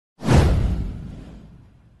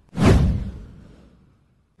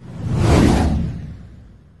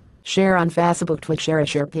Share on Facebook. Twitch. Share a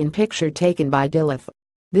Sherpin picture taken by Dilith.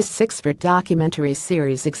 This 6-part documentary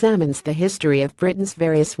series examines the history of Britain's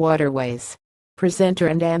various waterways. Presenter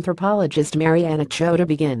and anthropologist Mariana Chota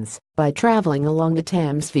begins by traveling along the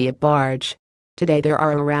Thames via barge. Today there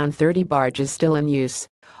are around 30 barges still in use,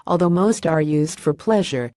 although most are used for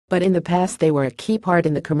pleasure, but in the past they were a key part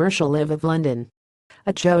in the commercial life of London.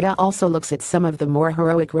 Chota also looks at some of the more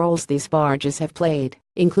heroic roles these barges have played,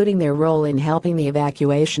 including their role in helping the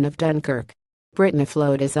evacuation of Dunkirk. Britain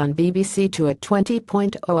Afloat is on BBC Two at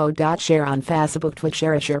 20.00. Share on Facebook. Twitch.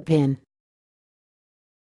 Share a Sherpin.